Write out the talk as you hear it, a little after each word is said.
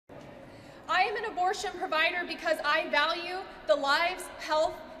I'm an abortion provider because I value the lives,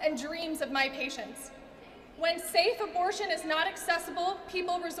 health, and dreams of my patients. When safe abortion is not accessible,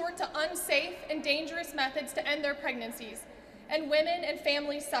 people resort to unsafe and dangerous methods to end their pregnancies, and women and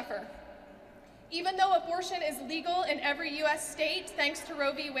families suffer. Even though abortion is legal in every U.S. state, thanks to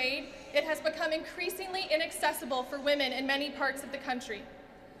Roe v. Wade, it has become increasingly inaccessible for women in many parts of the country.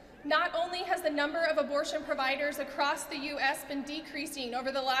 Not only has the number of abortion providers across the U.S. been decreasing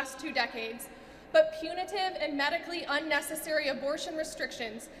over the last 2 decades, but punitive and medically unnecessary abortion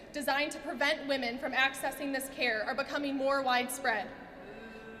restrictions designed to prevent women from accessing this care are becoming more widespread.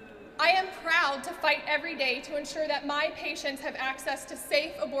 I am proud to fight every day to ensure that my patients have access to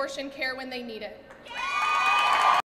safe abortion care when they need it.